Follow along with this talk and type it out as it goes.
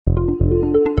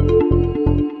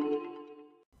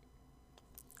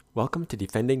Welcome to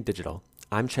Defending Digital.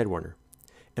 I'm Chad Warner.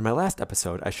 In my last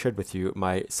episode, I shared with you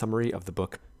my summary of the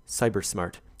book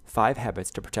Cybersmart: 5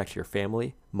 Habits to Protect Your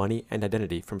Family, Money, and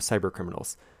Identity from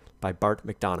Cybercriminals by Bart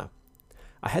McDonough.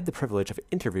 I had the privilege of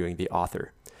interviewing the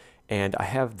author, and I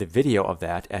have the video of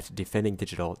that at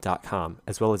defendingdigital.com,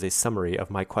 as well as a summary of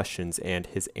my questions and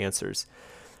his answers.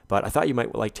 But I thought you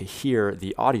might like to hear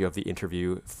the audio of the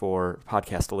interview for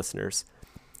podcast listeners,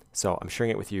 so I'm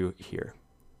sharing it with you here.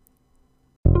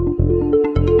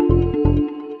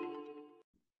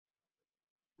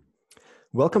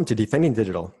 Welcome to Defending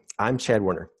Digital. I'm Chad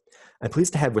Warner. I'm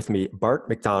pleased to have with me Bart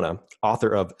McDonough,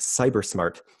 author of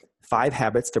Cybersmart: 5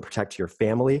 Habits to Protect Your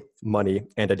Family, Money,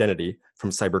 and Identity from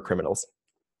Cybercriminals.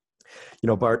 You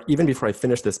know, Bart, even before I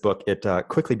finished this book, it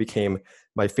quickly became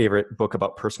my favorite book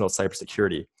about personal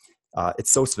cybersecurity.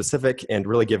 It's so specific and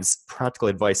really gives practical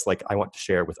advice like I want to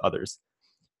share with others.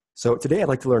 So today I'd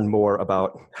like to learn more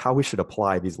about how we should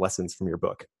apply these lessons from your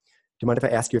book. Do you mind if I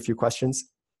ask you a few questions?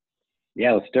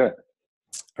 Yeah, let's do it.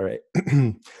 All right.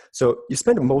 So you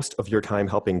spend most of your time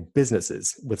helping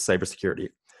businesses with cybersecurity.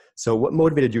 So what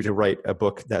motivated you to write a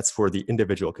book that's for the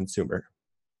individual consumer?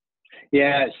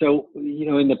 Yeah, so,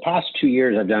 in the past 2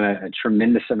 years, I've done a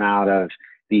tremendous amount of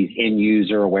these end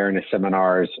user awareness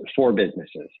seminars for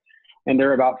businesses. And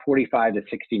they're about 45 to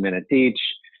 60 minutes each.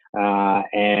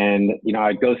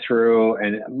 I'd go through,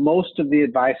 and most of the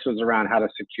advice was around how to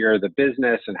secure the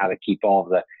business and how to keep all of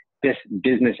the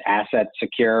business assets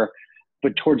secure.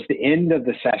 But towards the end of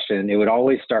the session, it would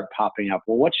always start popping up.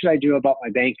 Well, what should I do about my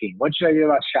banking? What should I do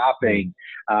about shopping?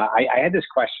 I had this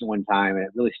question one time, and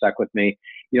it really stuck with me.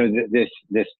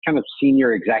 This kind of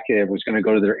senior executive was going to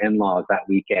go to their in-laws that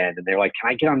weekend, and they're like, "Can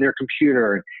I get on their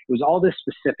computer?" And it was all this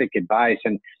specific advice,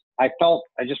 and I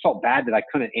just felt bad that I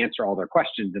couldn't answer all their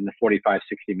questions in the 45,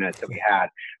 60 minutes that we had.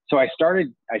 So I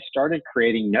started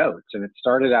creating notes, and it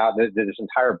started out that this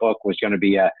entire book was going to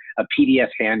be a PDF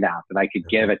handout that I could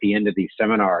give at the end of these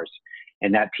seminars.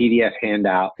 And that PDF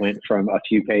handout went from a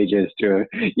few pages to,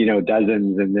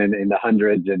 dozens, and then in the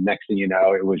hundreds. And next thing you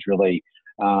know, it was really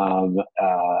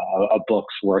a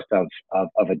book's worth of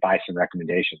advice and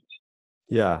recommendations.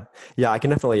 Yeah, I can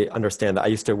definitely understand that. I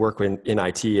used to work in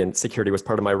IT, and security was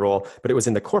part of my role, but it was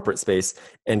in the corporate space.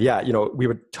 And we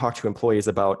would talk to employees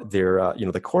about their,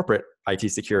 the corporate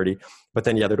IT security. But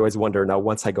then, they'd always wonder, now,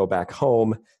 once I go back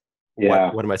home,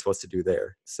 what am I supposed to do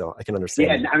there? So I can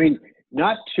understand. Yeah, I mean,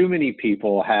 not too many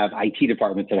people have IT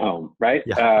departments at home, right?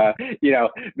 Yeah.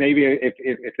 Maybe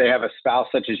if they have a spouse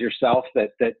such as yourself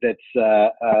that's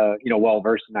well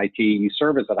versed in IT, you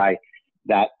serve as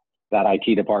that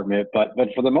IT department, but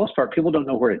for the most part, people don't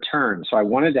know where to turn. So I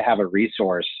wanted to have a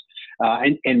resource.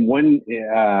 And one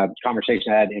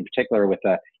conversation I had in particular with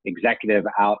an executive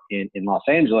out in Los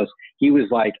Angeles, he was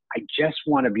like, I just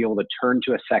want to be able to turn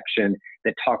to a section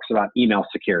that talks about email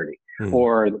security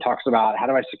or that talks about how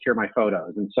do I secure my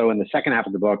photos. And so in the second half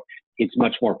of the book, it's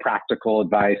much more practical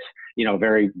advice,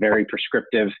 very, very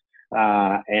prescriptive.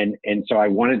 And so I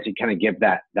wanted to kind of give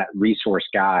that resource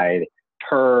guide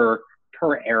per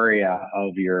area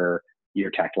of your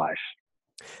tech life.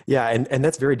 Yeah, and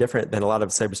that's very different than a lot of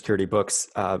cybersecurity books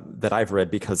that I've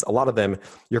read, because a lot of them,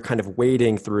 you're kind of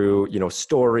wading through,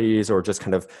 stories or just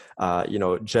kind of,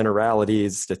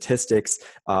 generalities, statistics,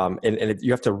 and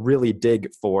you have to really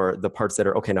dig for the parts that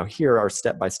are, okay, now here are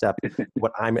step by step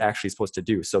what I'm actually supposed to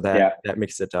do. So that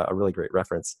makes it a really great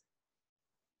reference.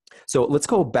 So let's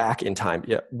go back in time.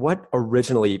 Yeah, what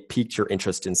originally piqued your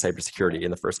interest in cybersecurity in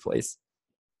the first place?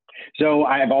 So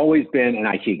I've always been an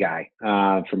IT guy.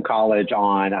 From college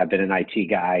on, I've been an IT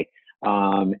guy.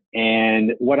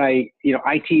 And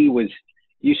IT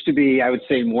used to be, I would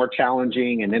say, more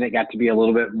challenging. And then it got to be a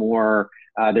little bit more,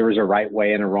 there was a right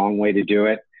way and a wrong way to do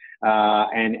it.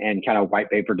 And kind of white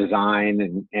paper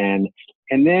design. And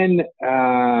then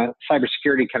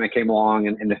cybersecurity kind of came along,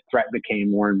 and the threat became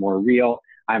more and more real.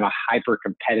 I'm a hyper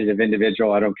competitive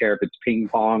individual. I don't care if it's ping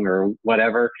pong or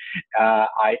whatever.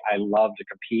 I love to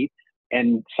compete.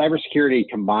 And cybersecurity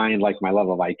combined, like my love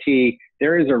of IT,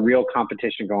 there is a real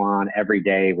competition going on every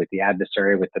day with the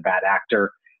adversary, with the bad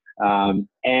actor. And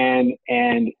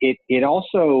it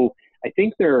also, I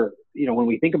think when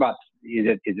we think about, is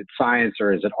it science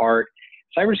or is it art?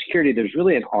 Cybersecurity, there's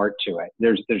really an art to it.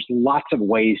 There's lots of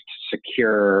ways to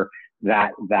secure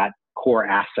that core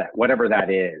asset, whatever that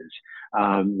is.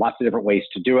 Lots of different ways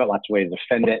to do it, lots of ways to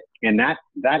defend it. And that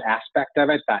aspect of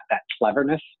it, that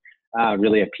cleverness,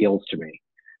 really appeals to me.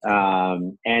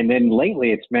 And then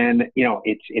lately it's been,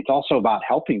 it's also about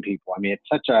helping people. I mean,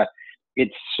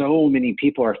 it's so many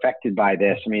people are affected by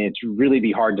this. I mean, it's really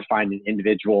be hard to find an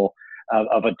individual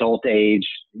of adult age,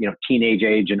 teenage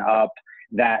age and up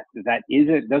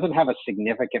doesn't have a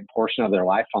significant portion of their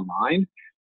life online,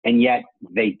 and yet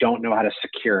they don't know how to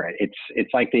secure it. It's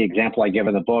like the example I give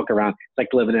in the book around, it's like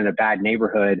living in a bad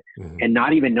neighborhood and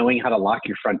not even knowing how to lock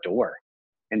your front door.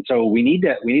 And so we need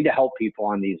to help people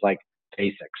on these like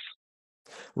basics.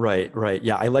 Right, right.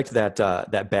 Yeah, I liked that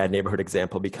bad neighborhood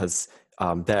example because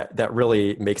that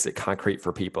really makes it concrete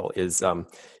for people. Is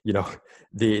you know,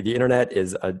 the internet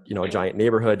is a giant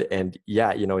neighborhood, and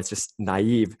yeah, it's just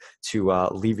naive to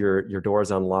leave your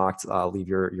doors unlocked, leave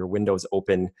your windows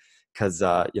open, because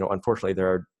unfortunately there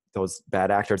are those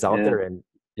bad actors out there, and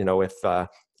if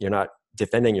you're not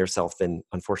defending yourself, then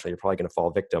unfortunately you're probably going to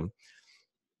fall victim.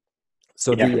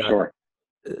 So yeah, for sure.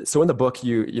 So in the book,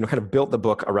 you kind of built the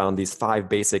book around these 5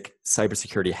 basic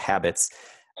cybersecurity habits.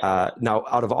 Now,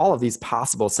 out of all of these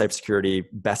possible cybersecurity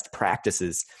best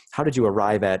practices, how did you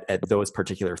arrive at those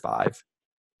particular 5?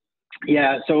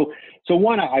 Yeah, so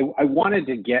one, I wanted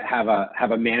to have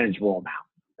a manageable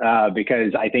amount,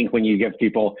 because I think when you give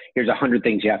people, here's 100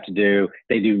 things you have to do,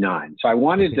 they do none. So I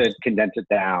wanted to condense it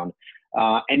down.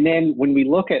 And then when we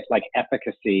look at like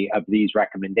efficacy of these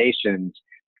recommendations,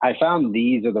 I found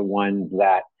these are the ones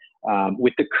that,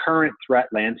 with the current threat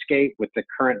landscape, with the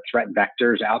current threat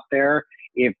vectors out there,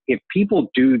 if people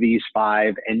do these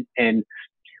 5, and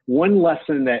one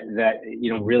lesson that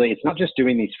really, it's not just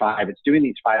doing these 5, it's doing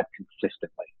these 5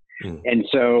 consistently. And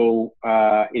so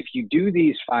if you do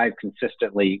these 5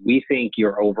 consistently, we think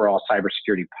your overall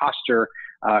cybersecurity posture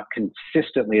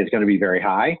consistently is going to be very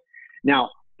high.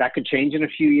 Now, that could change in a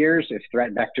few years if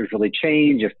threat vectors really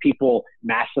change, if people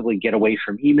massively get away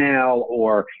from email,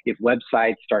 or if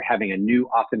websites start having a new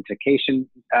authentication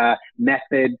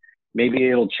method, maybe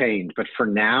it'll change. But for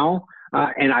now,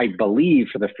 and I believe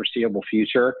for the foreseeable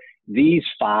future, these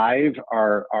 5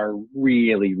 are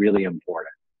really, really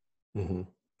important. Mm-hmm.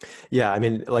 Yeah, I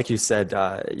mean, like you said,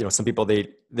 some people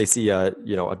they see a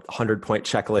 100-point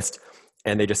checklist,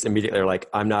 and they just immediately are like,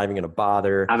 I'm not even going to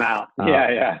bother. I'm out.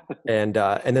 Yeah. And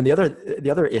then the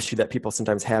other issue that people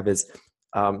sometimes have is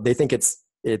they think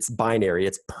it's binary.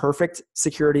 It's perfect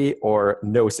security or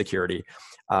no security,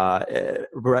 other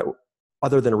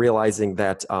than realizing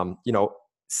that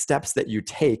steps that you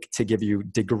take to give you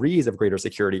degrees of greater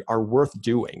security are worth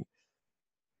doing.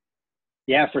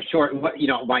 Yeah, for sure.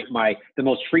 The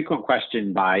most frequent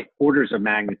question by orders of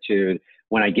magnitude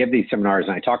when I give these seminars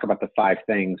and I talk about the 5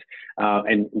 things,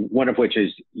 and one of which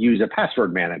is use a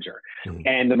password manager.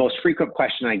 And the most frequent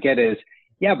question I get is,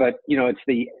 yeah, but it's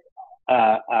the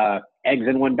eggs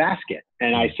in one basket.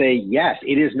 And I say, yes,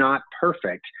 it is not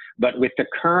perfect, but with the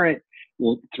current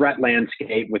threat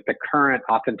landscape, with the current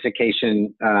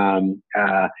authentication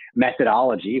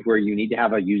methodology, where you need to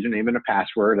have a username and a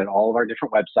password at all of our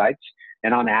different websites.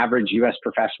 And on average, U.S.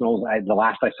 professionals, the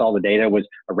last I saw the data was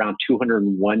around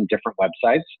 201 different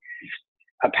websites.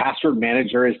 A password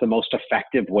manager is the most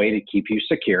effective way to keep you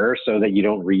secure so that you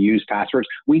don't reuse passwords.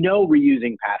 We know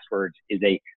reusing passwords is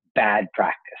a bad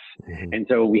practice. And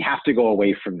so we have to go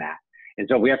away from that. And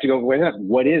so we have to go away from that.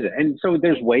 What is it? And so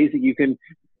there's ways that you can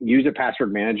use a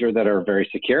password manager that are very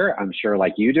secure, I'm sure,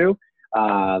 like you do.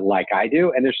 Like I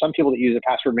do. And there's some people that use a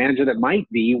password manager that might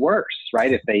be worse,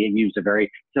 right? If they use a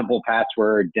very simple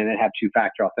password, didn't have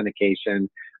 2-factor authentication.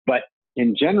 But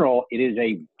in general, it is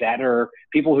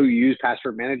people who use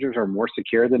password managers are more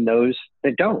secure than those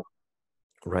that don't.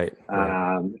 Right.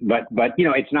 But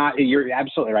it's not, you're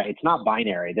absolutely right. It's not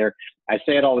binary. I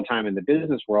say it all the time in the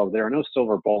business world, there are no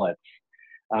silver bullets.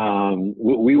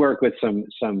 We work with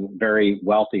some very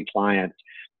wealthy clients,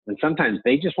 and sometimes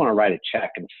they just want to write a check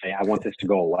and say, I want this to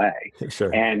go away.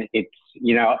 Sure. And it's,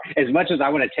 as much as I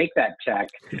want to take that check,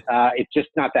 it's just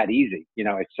not that easy.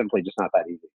 It's simply just not that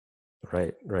easy.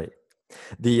 Right.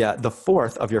 The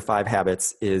 4th of your 5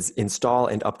 habits is install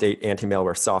and update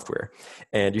anti-malware software.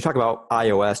 And you talk about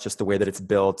iOS, just the way that it's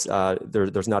built.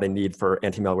 There's not a need for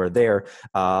anti-malware there,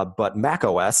 but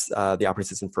macOS, the operating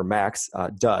system for Macs,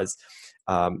 does.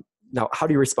 Now, how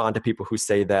do you respond to people who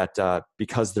say that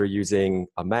because they're using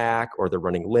a Mac or they're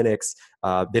running Linux,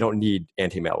 they don't need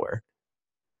anti-malware?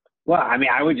 Well, I mean,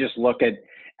 I would just look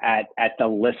at the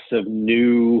lists of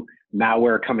new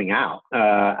malware coming out.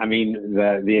 I mean,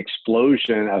 the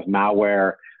explosion of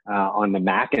malware on the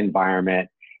Mac environment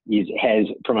has,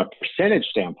 from a percentage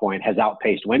standpoint, has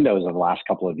outpaced Windows over the last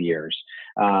couple of years.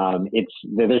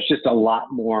 There's just a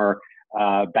lot more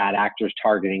bad actors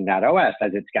targeting that OS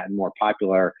as it's gotten more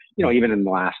popular, even in the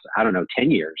last,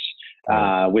 10 years,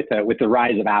 with the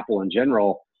rise of Apple in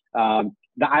general.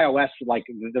 The iOS, like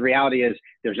the reality is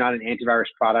there's not an antivirus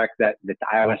product that the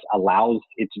iOS allows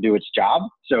it to do its job.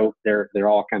 So they're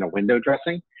all kind of window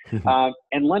dressing. And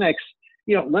Linux,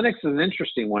 Linux is an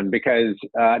interesting one because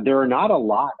there are not a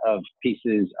lot of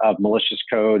pieces of malicious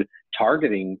code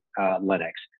targeting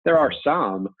Linux. There are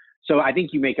some. So I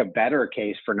think you make a better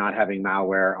case for not having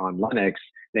malware on Linux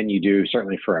than you do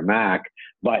certainly for a Mac.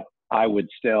 But I would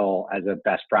still, as a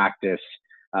best practice,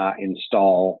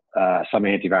 install some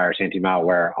antivirus,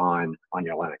 anti-malware on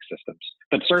your Linux systems,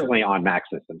 but certainly on Mac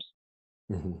systems.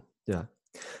 Mm-hmm. Yeah.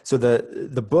 So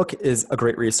the book is a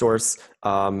great resource.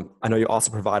 I know you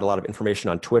also provide a lot of information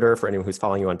on Twitter. For anyone who's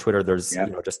following you on Twitter, there's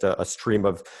just a stream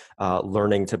of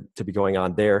learning to be going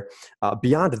on there.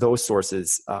 Beyond those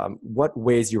sources, what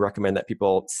ways you recommend that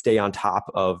people stay on top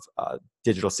of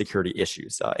digital security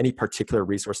issues? Any particular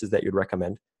resources that you'd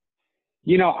recommend?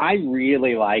 I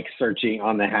really like searching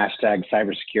on the hashtag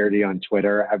cybersecurity on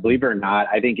Twitter. I believe it or not,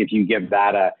 I think if you give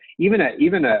that even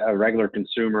a regular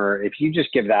consumer, if you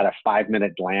just give that a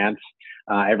 5-minute glance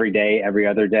every day, every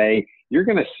other day, you're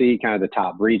going to see kind of the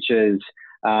top breaches.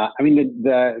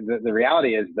 The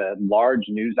reality is the large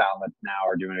news outlets now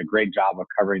are doing a great job of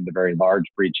covering the very large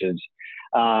breaches.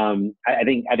 I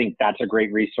think that's a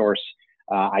great resource.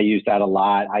 I use that a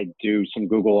lot. I do some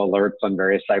Google alerts on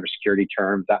various cybersecurity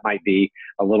terms. That might be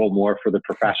a little more for the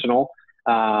professional.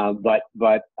 But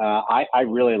I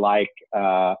really like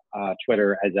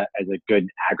Twitter as a good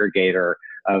aggregator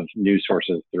of news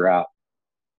sources throughout.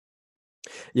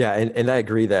 Yeah, and I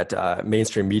agree that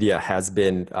mainstream media has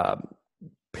been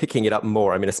picking it up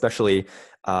more. I mean, especially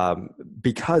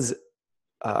because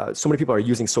so many people are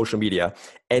using social media.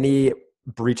 Any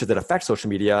breaches that affect social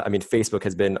media, I mean, Facebook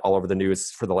has been all over the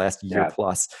news for the last year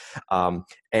plus,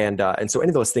 and so any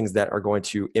of those things that are going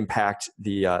to impact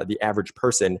the average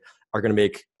person are going to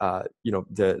make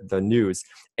the news,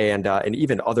 and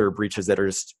even other breaches that are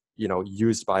just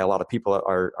used by a lot of people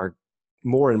are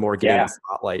more and more getting the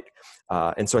spotlight,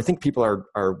 and so I think people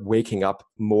are waking up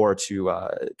more to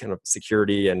kind of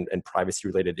security and privacy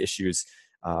related issues.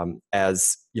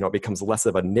 As it becomes less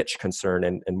of a niche concern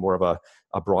and more of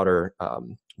a broader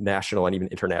national and even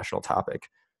international topic.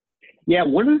 Yeah,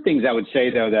 one of the things I would say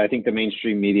though that I think the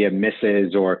mainstream media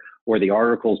misses or the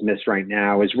articles miss right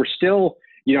now is we're still,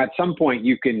 at some point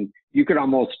you could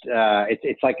almost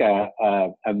it's like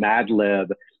a Mad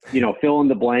Lib, fill in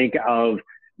the blank of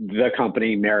the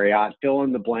company Marriott, fill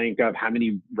in the blank of how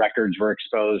many records were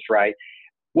exposed, right?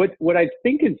 What I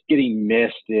think is getting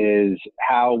missed is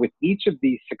how with each of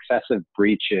these successive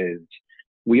breaches,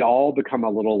 we all become a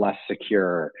little less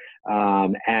secure.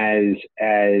 There's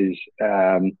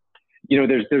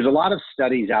a lot of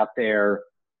studies out there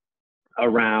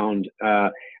around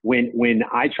when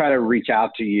I try to reach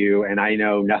out to you and I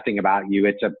know nothing about you,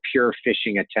 it's a pure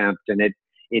phishing attempt, and it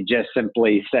just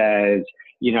simply says,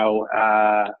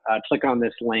 click on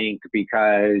this link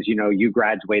because you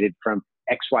graduated from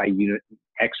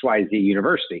XYZ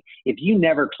University. If you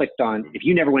never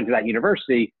went to that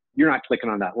university, you're not clicking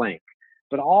on that link.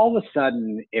 But all of a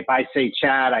sudden, if I say,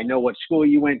 Chad, I know what school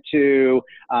you went to,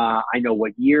 I know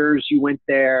what years you went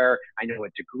there, I know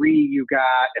what degree you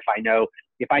got,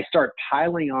 if I start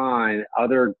piling on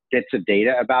other bits of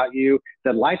data about you,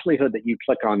 the likelihood that you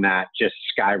click on that just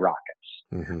skyrockets.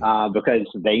 Mm-hmm. Because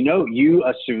you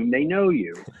assume they know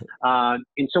you.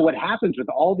 And so what happens with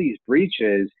all these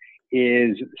breaches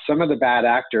is some of the bad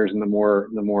actors and the more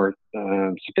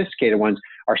sophisticated ones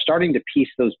are starting to piece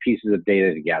those pieces of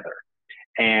data together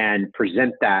and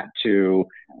present that to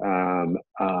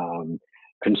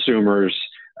consumers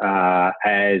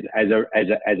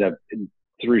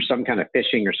through some kind of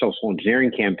phishing or social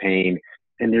engineering campaign,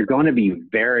 and they're going to be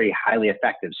very highly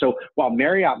effective. So while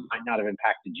Marriott might not have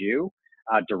impacted you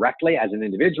directly as an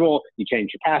individual, you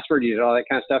changed your password, you did all that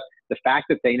kind of stuff. The fact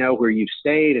that they know where you've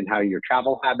stayed and how your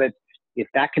travel habits, if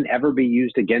that can ever be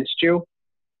used against you,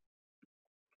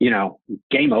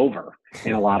 game over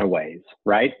in a lot of ways,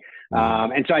 right?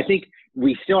 And so I think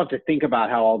we still have to think about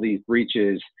how all these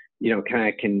breaches,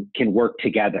 kind of can work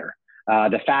together.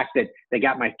 The fact that they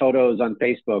got my photos on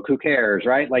Facebook, who cares,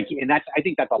 right? I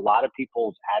think that's a lot of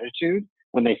people's attitude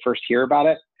when they first hear about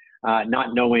it,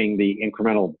 not knowing the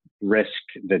incremental risk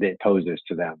that it poses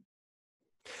to them.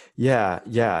 Yeah.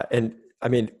 And I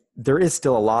mean, there is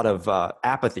still a lot of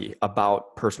apathy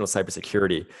about personal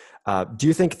cybersecurity. Do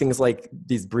you think things like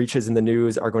these breaches in the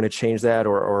news are going to change that,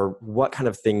 or what kind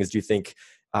of things do you think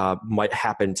might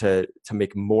happen to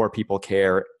make more people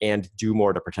care and do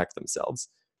more to protect themselves?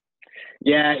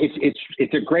 Yeah,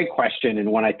 it's a great question,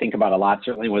 and one I think about a lot.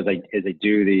 Certainly, as I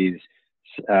do these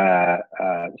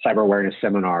cyber awareness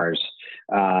seminars,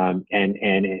 and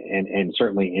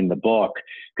certainly in the book,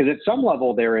 because at some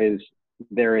level there is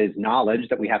knowledge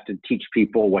that we have to teach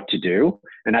people what to do,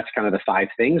 and that's kind of the 5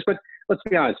 things. But let's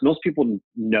be honest, most people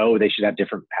know they should have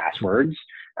different passwords.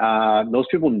 Most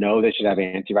people know they should have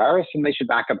antivirus and they should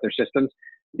back up their systems.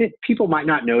 People might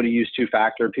not know to use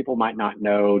two-factor. People might not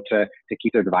know to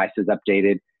keep their devices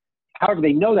updated. However,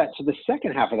 they know that. So the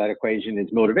second half of that equation is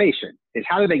motivation, is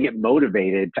how do they get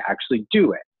motivated to actually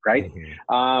do it, right?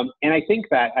 Mm-hmm. And I think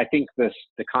the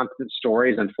constant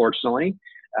stories, unfortunately,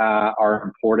 are an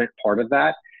important part of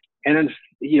that. And then,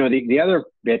 the other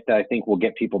bit that I think will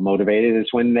get people motivated is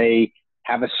when they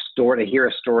have a story, to hear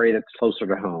a story that's closer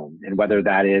to home, and whether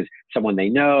that is someone they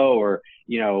know, or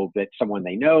that someone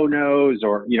they know knows,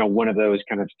 or one of those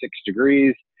kind of 6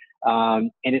 degrees,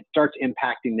 and it starts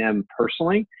impacting them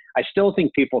personally. I still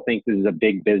think people think this is a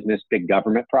big business, big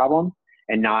government problem,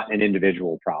 and not an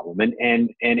individual problem. And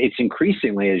it's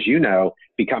increasingly, as you know,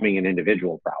 becoming an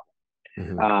individual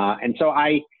problem. Mm-hmm. And so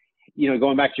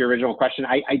going back to your original question,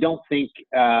 I don't think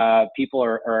people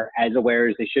are as aware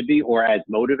as they should be, or as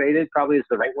motivated, probably is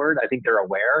the right word. I think they're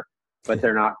aware, but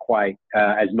they're not quite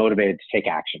as motivated to take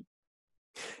action.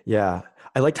 Yeah.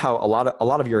 I liked how a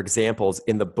lot of your examples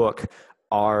in the book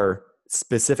are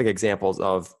specific examples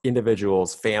of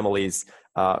individuals, families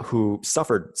who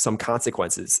suffered some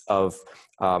consequences of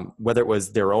whether it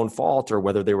was their own fault or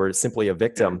whether they were simply a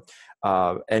victim.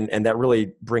 And that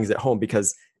really brings it home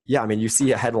because, yeah, I mean, you see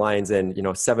headlines and,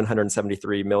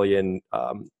 773 million,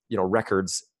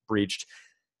 records breached.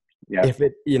 Yeah.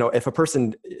 If a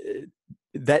person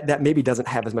that maybe doesn't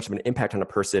have as much of an impact on a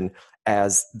person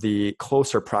as the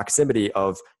closer proximity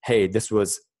of, hey, this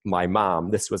was my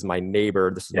mom, this was my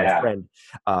neighbor, this was my friend.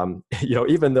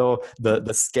 Even though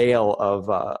the scale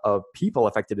of people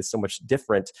affected is so much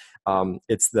different,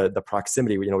 it's the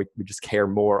proximity. We just care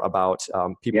more about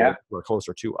people who are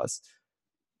closer to us.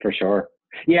 For sure.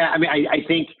 Yeah, I mean, I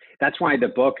think that's why the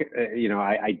book,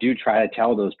 I do try to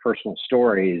tell those personal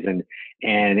stories, and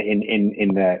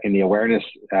in the awareness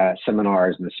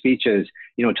seminars and the speeches,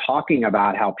 talking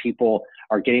about how people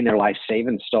are getting their life saved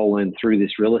and stolen through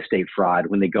this real estate fraud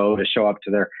when they go to show up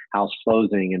to their house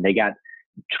closing and they got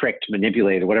tricked,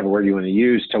 manipulated, whatever word you want to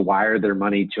use, to wire their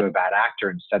money to a bad actor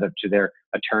instead of to their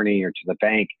attorney or to the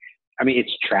bank. I mean,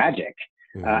 it's tragic.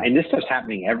 Mm-hmm. And this stuff's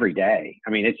happening every day. I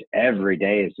mean, it's every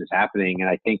day is this happening. And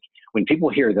I think when people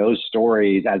hear those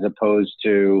stories, as opposed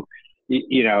to,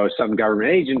 some government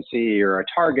agency or a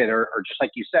target, or just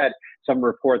like you said, some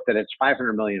report that it's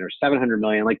 500 million or 700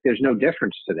 million, like there's no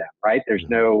difference to them, right? There's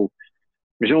no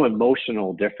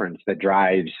emotional difference that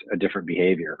drives a different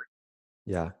behavior.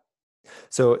 Yeah.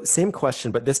 So same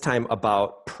question, but this time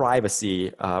about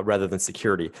privacy rather than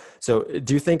security. So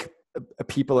do you think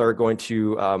people are going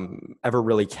to ever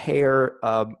really care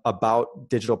about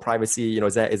digital privacy?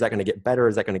 Is that going to get better?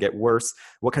 Is that going to get worse?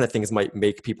 What kind of things might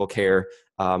make people care,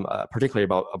 particularly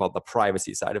about the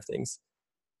privacy side of things?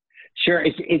 Sure,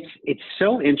 it's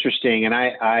so interesting, and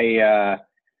I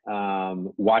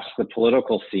watch the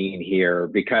political scene here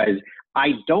because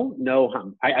I don't know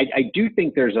how. I do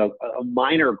think there's a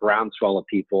minor groundswell of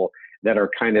people that are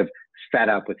kind of fed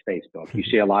up with Facebook. You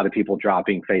see a lot of people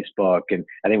dropping Facebook, and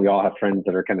I think we all have friends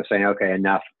that are kind of saying, okay,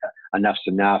 enough's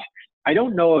enough. I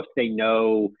don't know if they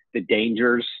know the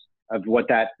dangers of what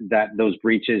that those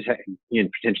breaches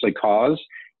potentially cause.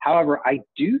 However, I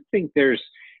do think there's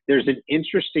an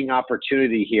interesting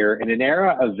opportunity here in an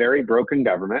era of very broken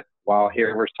government. While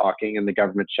here we're talking and the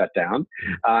government shut down,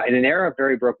 in an era of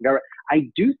very broken government, I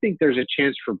do think there's a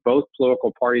chance for both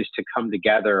political parties to come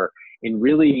together and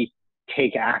really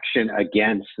take action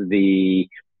against these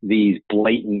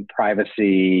blatant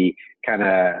privacy kind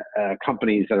of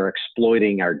companies that are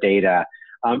exploiting our data.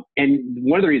 And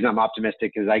one of the reasons I'm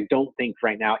optimistic is I don't think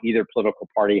right now either political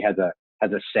party has a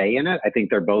say in it. I think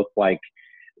they're both like,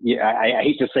 I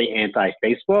hate to say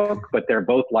anti-Facebook, but they're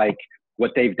both like,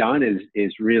 what they've done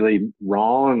is really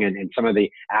wrong, and some of the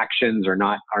actions are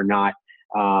not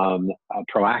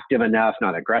proactive enough,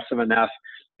 not aggressive enough.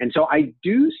 And so I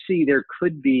do see there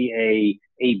could be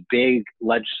a big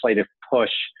legislative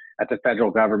push at the federal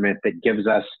government that gives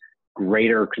us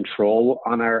greater control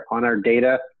on our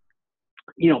data.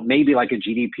 Maybe like a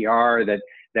GDPR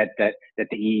that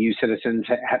the EU citizens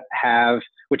have,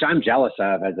 which I'm jealous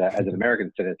of as an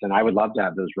American citizen. I would love to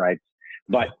have those rights.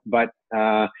 But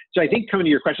so I think, coming to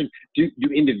your question, do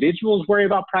individuals worry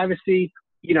about privacy?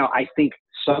 I think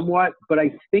somewhat, but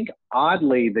I think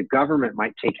oddly the government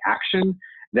might take action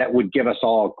that would give us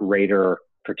all greater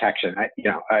protection.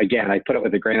 Again, I put it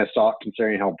with a grain of salt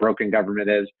considering how broken government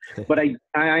is, but I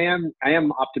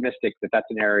am optimistic that that's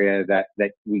an area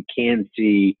that we can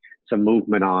see some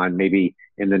movement on maybe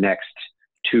in the next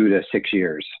 2 to 6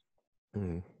 years.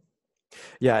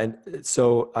 Yeah. And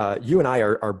so you and I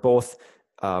are both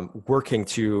working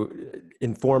to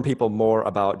inform people more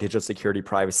about digital security,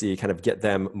 privacy, kind of get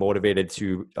them motivated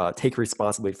to take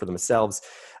responsibility for themselves.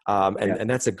 And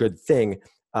that's a good thing.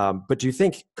 But do you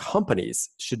think companies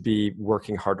should be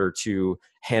working harder to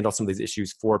handle some of these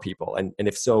issues for people? And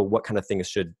if so, what kind of things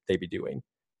should they be doing?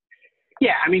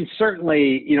 Yeah, I mean,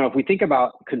 certainly, if we think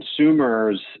about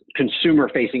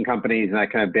consumer-facing companies and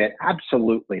that kind of bit,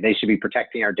 absolutely, they should be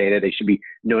protecting our data. They should be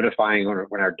notifying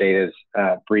when our data is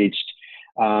breached.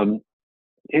 And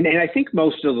I think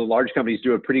most of the large companies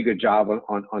do a pretty good job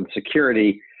on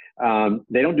security.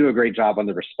 They don't do a great job on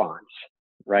the response,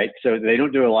 right? So they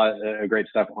don't do a lot of great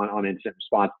stuff on incident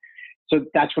response. So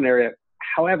that's one area.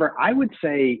 However, I would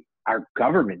say our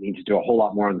government needs to do a whole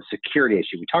lot more on the security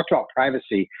issue. We talked about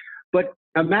privacy. But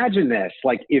imagine this,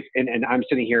 like and I'm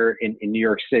sitting here in New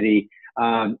York City,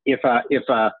 if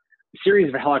a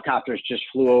series of helicopters just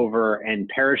flew over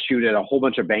and parachuted a whole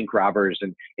bunch of bank robbers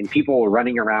and people were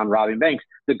running around robbing banks,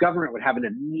 the government would have an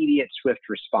immediate, swift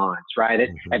response, right?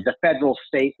 At the federal,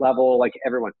 state level, like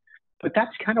everyone. But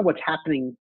that's kind of what's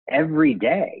happening every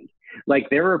day. Like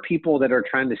there are people that are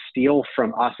trying to steal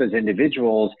from us as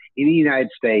individuals in the United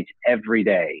States every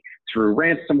day through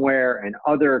ransomware and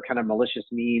other kind of malicious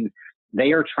means.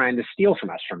 They are trying to steal from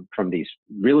us from these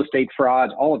real estate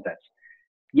frauds, all of this.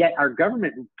 Yet our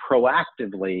government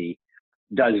proactively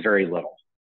does very little.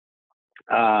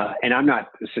 And I'm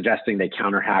not suggesting they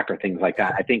counter hack or things like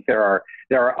that. I think there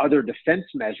are other defense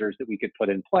measures that we could put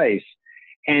in place.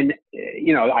 And,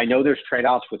 I know there's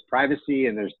trade-offs with privacy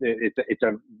and it's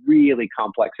a really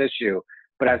complex issue,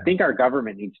 but I think our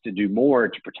government needs to do more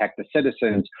to protect the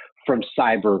citizens from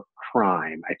cyber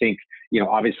crime. I think,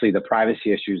 obviously the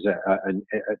privacy issues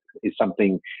is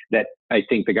something that I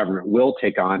think the government will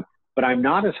take on, but I'm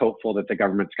not as hopeful that the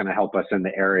government's going to help us in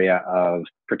the area of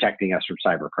protecting us from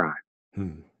cyber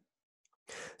crime.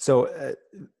 So,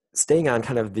 staying on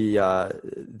kind of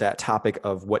that topic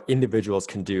of what individuals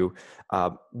can do,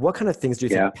 what kind of things do you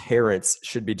think parents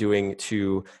should be doing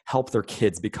to help their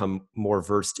kids become more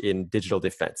versed in digital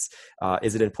defense?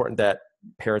 Is it important that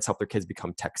parents help their kids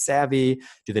become tech savvy?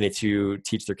 Do they need to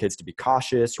teach their kids to be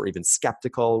cautious or even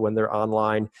skeptical when they're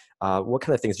online? What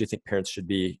kind of things do you think parents should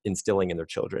be instilling in their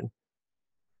children?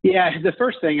 Yeah, the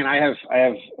first thing, and I have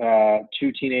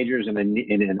two teenagers and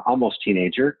an almost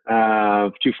teenager,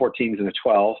 two 14s and a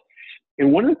 12.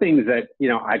 And one of the things that,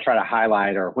 I try to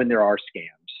highlight are when there are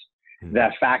scams,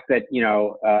 the fact that,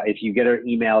 if you get an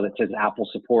email that says Apple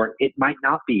support, it might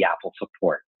not be Apple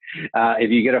support. If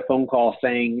you get a phone call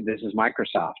saying this is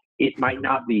Microsoft, it might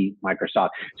not be Microsoft.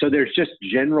 So there's just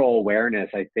general awareness,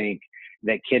 I think,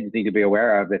 that kids need to be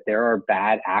aware of, that there are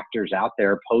bad actors out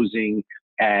there posing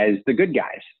as the good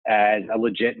guys, as a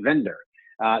legit vendor.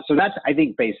 So that's, I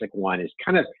think, basic one is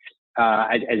kind of,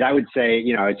 as I would say,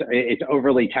 it's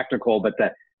overly technical, but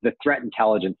the threat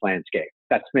intelligence landscape.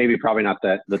 That's maybe probably not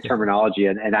the terminology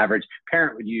an average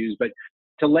parent would use, but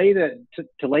to lay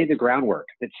the groundwork.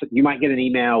 You might get an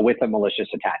email with a malicious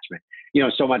attachment.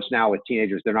 So much now with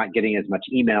teenagers, they're not getting as much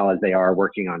email as they are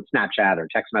working on Snapchat or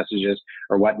text messages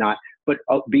or whatnot, but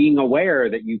being aware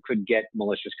that you could get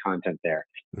malicious content there.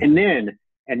 And then,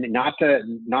 and not to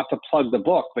plug the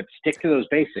book, but stick to those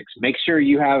basics. Make sure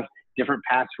you have different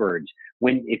passwords.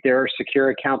 If there are secure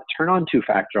accounts, turn on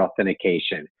two-factor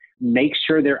authentication. Make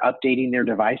sure they're updating their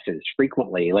devices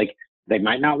frequently. Like they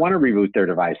might not want to reboot their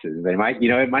devices. They might,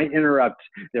 it might interrupt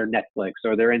their Netflix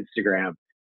or their Instagram,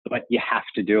 but you have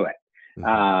to do it.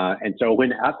 And so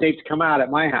when updates come out at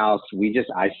my house,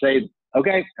 I say,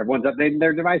 okay, everyone's updating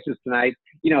their devices tonight.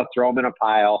 Throw them in a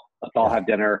pile. Let's all have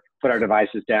dinner. Put our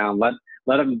devices down. Let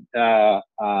them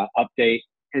update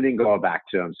and then go back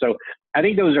to them. So I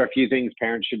think those are a few things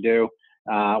parents should do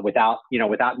without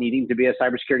needing to be a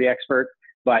cybersecurity expert.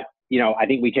 But, I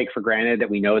think we take for granted that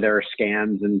we know there are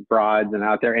scams and frauds and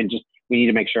out there, and just we need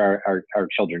to make sure our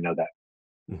children know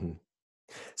that. Mm-hmm.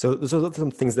 So those are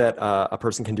some things that a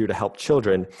person can do to help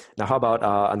children. Now, how about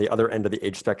on the other end of the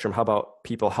age spectrum? How about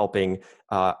people helping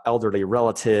elderly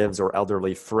relatives or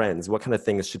elderly friends? What kind of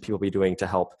things should people be doing to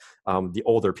help the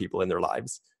older people in their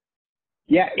lives?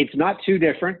 Yeah, it's not too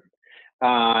different. So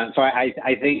I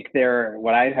think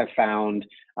what I have found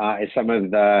is some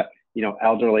of the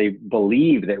elderly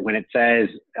believe that when it says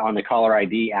on the caller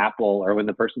ID Apple, or when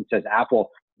the person says Apple,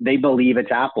 they believe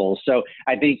it's Apple. So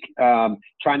I think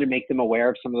trying to make them aware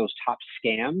of some of those top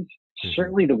scams,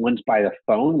 certainly the ones by the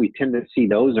phone, we tend to see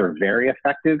those are very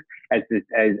effective as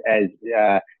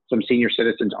some senior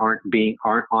citizens aren't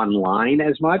online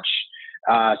as much.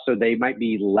 So they might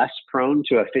be less prone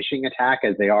to a phishing attack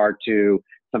as they are to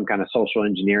some kind of social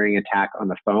engineering attack on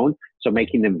the phone. So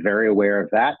making them very aware of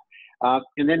that.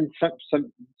 and then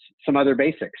some other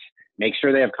basics. Make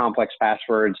sure they have complex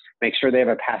passwords. Make sure they have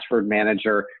a password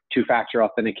manager, two-factor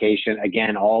authentication.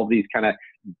 Again, all these kind of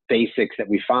basics that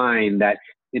we find that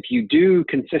if you do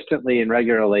consistently and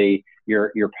regularly,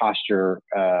 your posture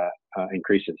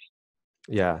increases.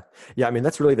 Yeah. Yeah. I mean,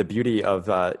 that's really the beauty of,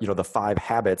 the 5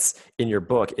 habits in your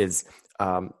book is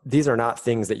these are not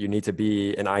things that you need to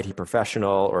be an IT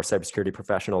professional or a cybersecurity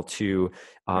professional to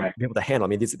Right. be able to handle. I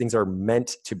mean, these things are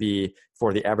meant to be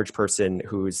for the average person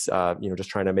who's, just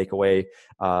trying to make a way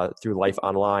through life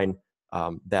online.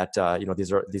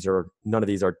 These are none of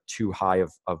these are too high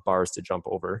of bars to jump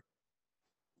over.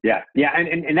 Yeah. Yeah.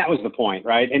 And that was the point.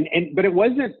 Right. But it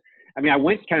wasn't, I mean, I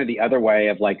went kind of the other way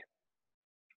of like,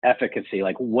 efficacy,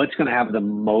 like what's going to have the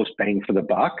most bang for the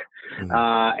buck.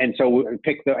 Mhm. And so we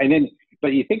pick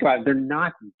but you think about it, they're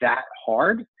not that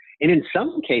hard. And in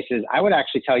some cases, I would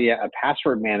actually tell you a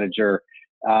password manager,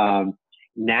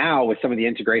 now with some of the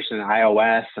integration in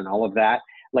iOS and all of that,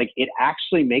 like it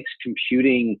actually makes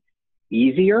computing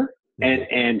easier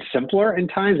and simpler in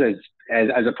times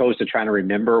as opposed to trying to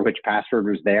remember which password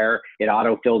was there. It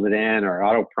auto fills it in or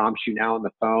auto prompts you now on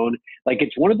the phone. Like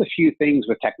it's one of the few things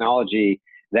with technology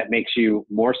that makes you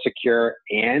more secure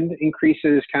and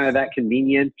increases kind of that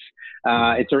convenience.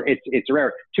 It's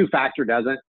rare. Two-factor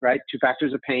doesn't, right? Two-factor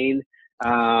is a pain.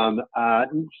 Not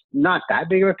that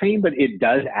big of a pain, but it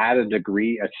does add a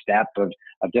step of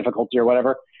difficulty or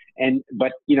whatever.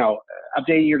 But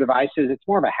updating your devices, it's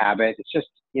more of a habit. It's just,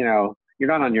 you're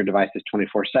not on your devices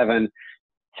 24/7.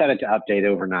 Set it to update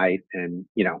overnight, and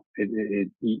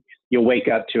you'll wake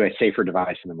up to a safer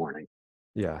device in the morning.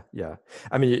 Yeah, yeah.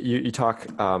 I mean, you talk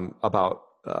about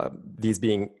these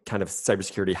being kind of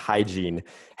cybersecurity hygiene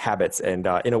habits, and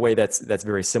in a way that's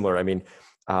very similar. I mean,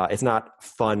 it's not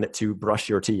fun to brush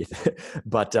your teeth,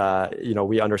 but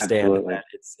we understand Absolutely. that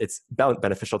it's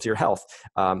beneficial to your health.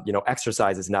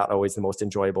 Exercise is not always the most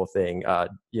enjoyable thing.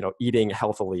 Eating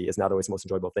healthily is not always the most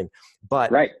enjoyable thing.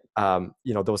 But Right.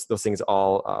 those things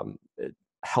all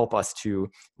help us to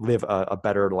live a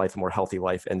better life, a more healthy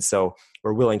life. And so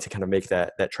we're willing to kind of make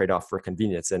that trade-off for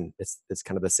convenience. And it's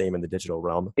kind of the same in the digital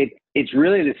realm. It's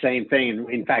really the same thing.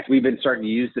 In fact, we've been starting to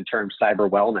use the term cyber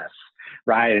wellness,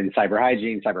 right? And cyber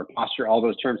hygiene, cyber posture, all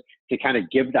those terms to kind of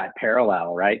give that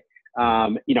parallel, right?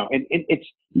 And it's,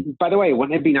 by the way,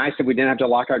 wouldn't it be nice if we didn't have to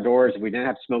lock our doors, if we didn't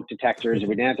have smoke detectors, if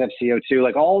we didn't have to have CO2,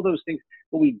 like all those things,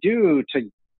 what we do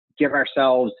to give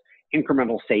ourselves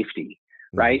incremental safety,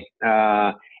 right?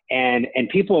 And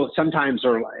people sometimes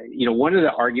are, one of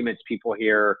the arguments people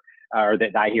hear or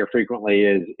that I hear frequently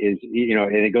is,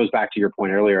 and it goes back to your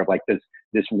point earlier of like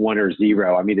this 1 or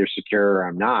 0, I'm either secure or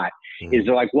I'm not, is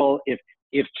they're like, well,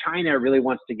 if China really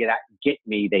wants to get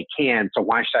me, they can, so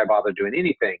why should I bother doing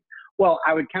anything? Well,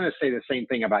 I would kind of say the same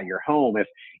thing about your home.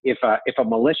 If a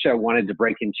militia wanted to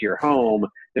break into your home,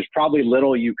 there's probably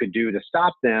little you could do to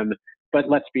stop them. But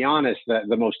let's be honest,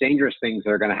 the most dangerous things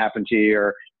that are going to happen to you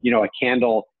are, a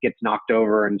candle gets knocked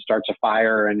over and starts a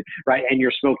fire, and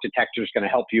your smoke detector is going to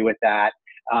help you with that.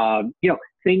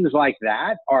 Things like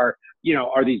that are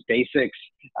these basics,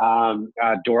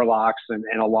 door locks and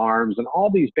alarms and all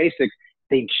these basics.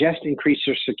 They just increase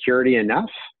your security enough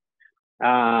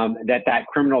that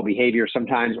criminal behavior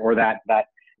sometimes, or those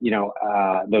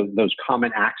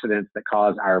common accidents that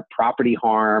cause our property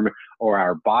harm or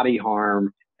our body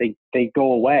harm, they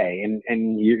go away.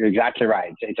 And you're exactly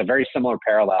right. It's a very similar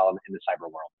parallel in the cyber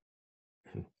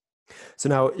world. So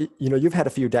now, you've had a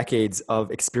few decades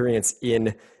of experience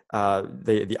in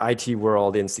the IT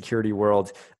world, in security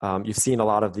world. You've seen a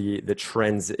lot of the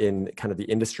trends in kind of the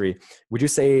industry. Would you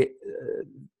say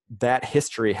that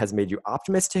history has made you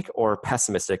optimistic or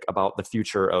pessimistic about the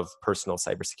future of personal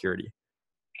cybersecurity?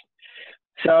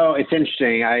 So it's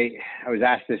interesting. I was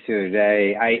asked this the other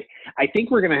day. I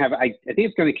think we're going to have, I think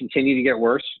it's going to continue to get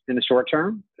worse in the short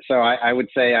term. So I would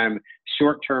say I'm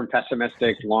short-term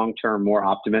pessimistic, long-term more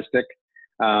optimistic.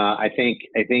 I think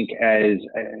as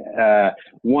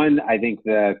one, I think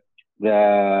the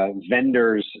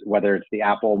vendors, whether it's the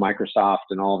Apple,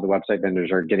 Microsoft, and all of the website vendors,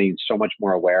 are getting so much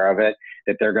more aware of it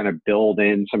that they're going to build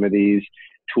in some of these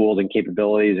tools and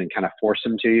capabilities and kind of force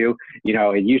them to you.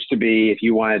 It used to be if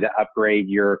you wanted to upgrade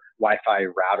your Wi-Fi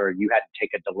router, you had to take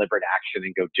a deliberate action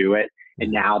and go do it.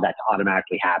 And now that's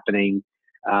automatically happening.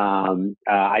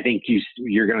 I think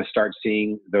you're going to start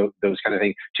seeing those kind of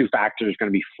things. Two factors going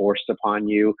to be forced upon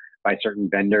you by certain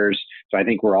vendors. So I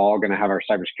think we're all going to have our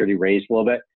cybersecurity raised a little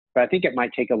bit, but I think it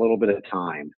might take a little bit of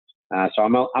time. So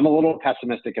I'm a little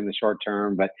pessimistic in the short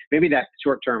term, but maybe that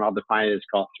short term, I'll define it as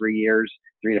called 3 years,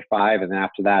 3 to 5. And then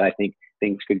after that, I think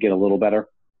things could get a little better.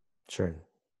 Sure.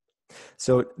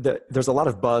 So there's a lot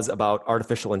of buzz about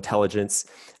artificial intelligence.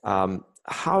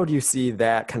 How do you see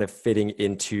that kind of fitting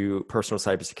into personal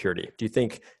cybersecurity? Do you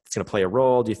think it's going to play a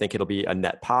role? Do you think it'll be a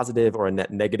net positive or a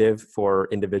net negative for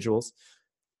individuals?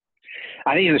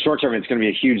 I think in the short term, it's going to be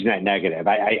a huge net negative.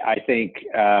 I think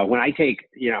when I take,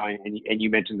 and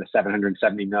you mentioned the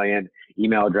 770 million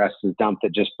email addresses dump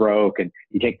that just broke, and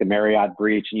you take the Marriott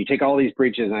breach, and you take all these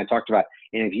breaches, and I talked about,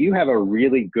 and if you have a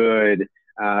really good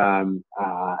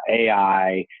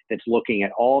AI that's looking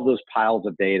at all those piles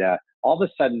of data, all of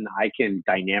a sudden I can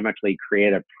dynamically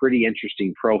create a pretty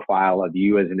interesting profile of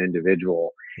you as an individual.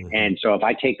 Mm-hmm. And so if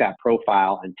I take that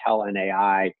profile and tell an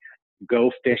AI,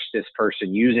 go fish this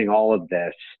person using all of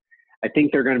this, I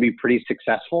think they're going to be pretty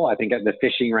successful. I think the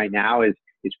phishing right now is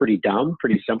pretty dumb,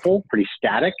 pretty simple, pretty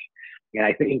static. And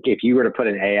I think if you were to put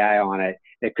an AI on it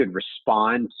that could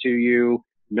respond to you,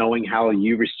 knowing how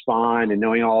you respond and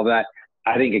knowing all of that,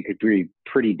 I think it could be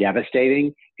pretty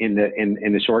devastating in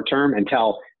the short term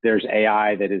until there's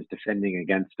AI that is defending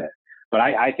against it. But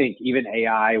I think even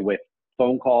AI with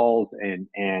phone calls and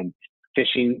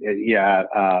phishing,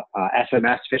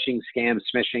 SMS phishing, scams,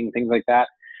 smishing, things like that,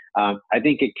 I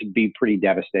think it could be pretty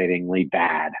devastatingly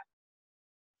bad.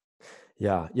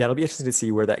 Yeah, it'll be interesting to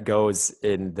see where that goes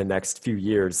in the next few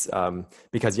years,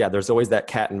 because there's always that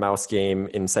cat and mouse game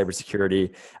in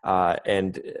cybersecurity,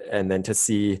 and then to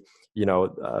see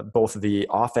both the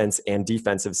offense and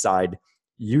defensive side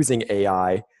using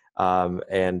AI,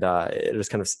 and it was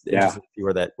kind of interesting to see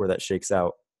where that shakes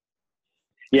out.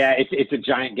 Yeah, it's a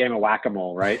giant game of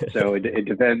whack-a-mole, right? So it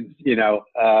depends, and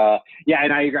I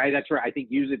agree. That's where I think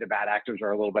usually the bad actors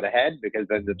are a little bit ahead, because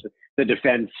then the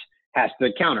defense has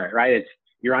to counter it, right?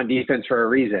 You're on defense for a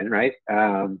reason, right?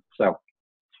 Yeah.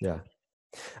 All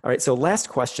right. So last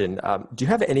question. Do you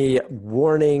have any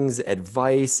warnings,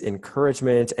 advice,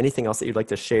 encouragement, anything else that you'd like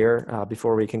to share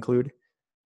before we conclude?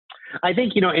 I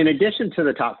think, in addition to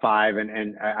the top 5,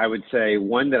 and I would say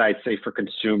one that I'd say for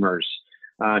consumers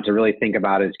to really think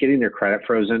about is getting their credit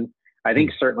frozen. I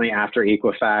think certainly after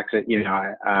Equifax,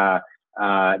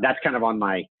 that's kind of on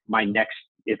my next,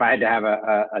 if I had to have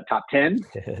a top 10,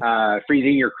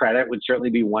 freezing your credit would certainly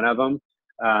be one of them.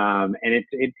 And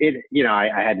I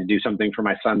had to do something for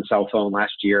my son's cell phone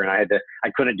last year, and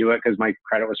I couldn't do it because my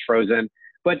credit was frozen.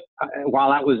 But while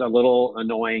that was a little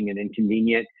annoying and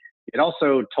inconvenient, it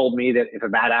also told me that if a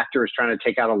bad actor is trying to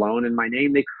take out a loan in my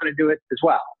name, they couldn't do it as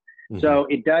well. Mm-hmm. So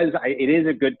it is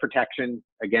a good protection.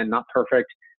 Again, not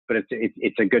perfect, but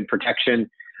it's a good protection.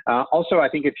 Also, I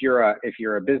think if you're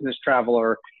a business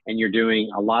traveler and you're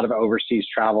doing a lot of overseas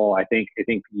travel, I think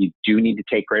you do need to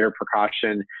take greater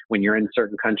precaution when you're in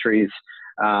certain countries.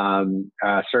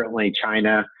 Certainly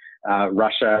China,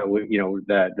 Russia.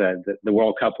 The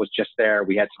World Cup was just there.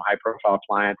 We had some high-profile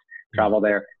clients travel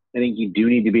there. I think you do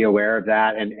need to be aware of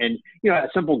that. And a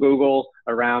simple Google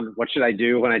around what should I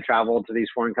do when I travel to these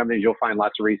foreign companies, you'll find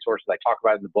lots of resources. I talk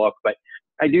about it in the book, but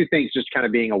I do think just kind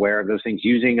of being aware of those things,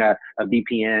 using a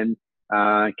VPN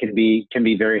can be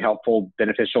very helpful,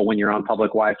 beneficial when you're on public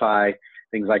Wi-Fi,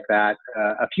 things like that.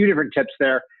 A few different tips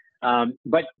there.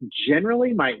 But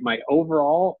generally my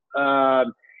overall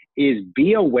is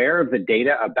be aware of the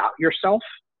data about yourself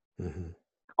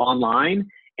online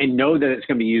and know that it's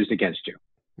going to be used against you.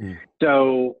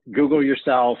 So Google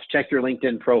yourself, check your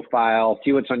LinkedIn profile,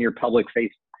 see what's on your public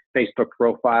Facebook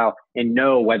profile, and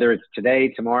know whether it's today,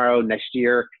 tomorrow, next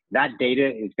year, that data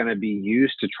is going to be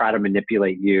used to try to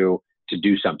manipulate you to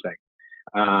do something.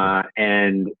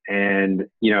 And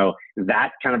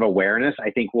that kind of awareness, I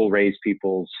think, will raise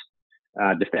people's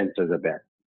defenses a bit.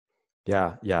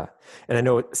 Yeah. And I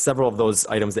know several of those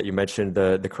items that you mentioned,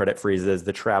 the credit freezes,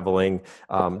 the traveling,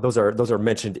 those are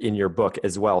mentioned in your book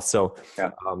as well. So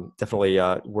definitely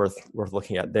worth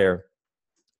looking at there.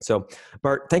 So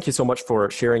Bart, thank you so much for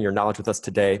sharing your knowledge with us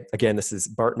today. Again, this is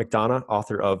Bart McDonough,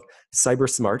 author of Cyber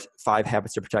Smart: 5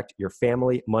 Habits to Protect Your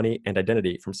Family, Money, and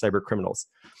Identity from Cyber Criminals.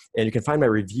 And you can find my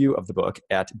review of the book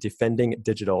at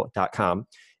defendingdigital.com.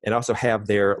 And I also have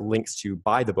there links to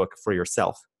buy the book for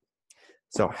yourself.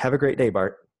 So have a great day,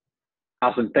 Bart.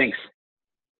 Awesome. Thanks.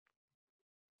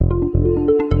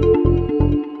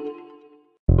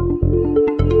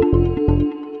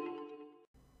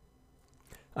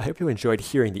 I hope you enjoyed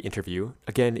hearing the interview.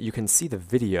 Again, you can see the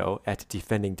video at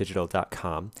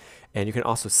defendingdigital.com, and you can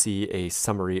also see a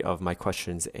summary of my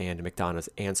questions and McDonough's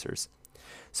answers.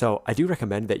 So I do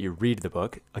recommend that you read the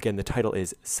book. Again, the title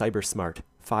is Cyber Smart: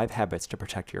 5 Habits to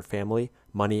Protect Your Family,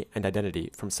 Money, and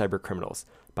Identity from Cyber Criminals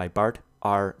by Bart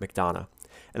R. McDonough.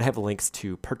 And I have links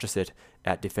to purchase it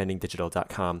at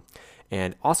defendingdigital.com.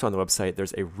 And also on the website,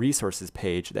 there's a resources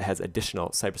page that has additional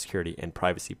cybersecurity and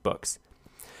privacy books.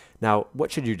 Now,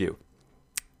 what should you do?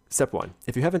 Step 1,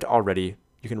 if you haven't already,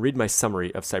 you can read my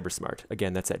summary of CyberSmart.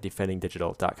 Again, that's at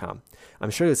defendingdigital.com.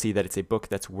 I'm sure you'll see that it's a book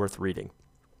that's worth reading.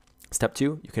 Step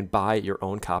 2, you can buy your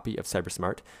own copy of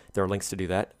CyberSmart. There are links to do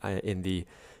that in the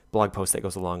blog post that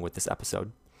goes along with this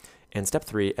episode. And step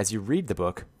 3, as you read the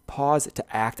book, pause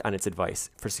to act on its advice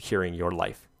for securing your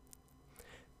life.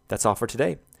 That's all for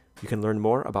today. You can learn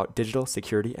more about digital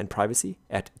security and privacy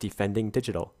at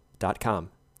defendingdigital.com.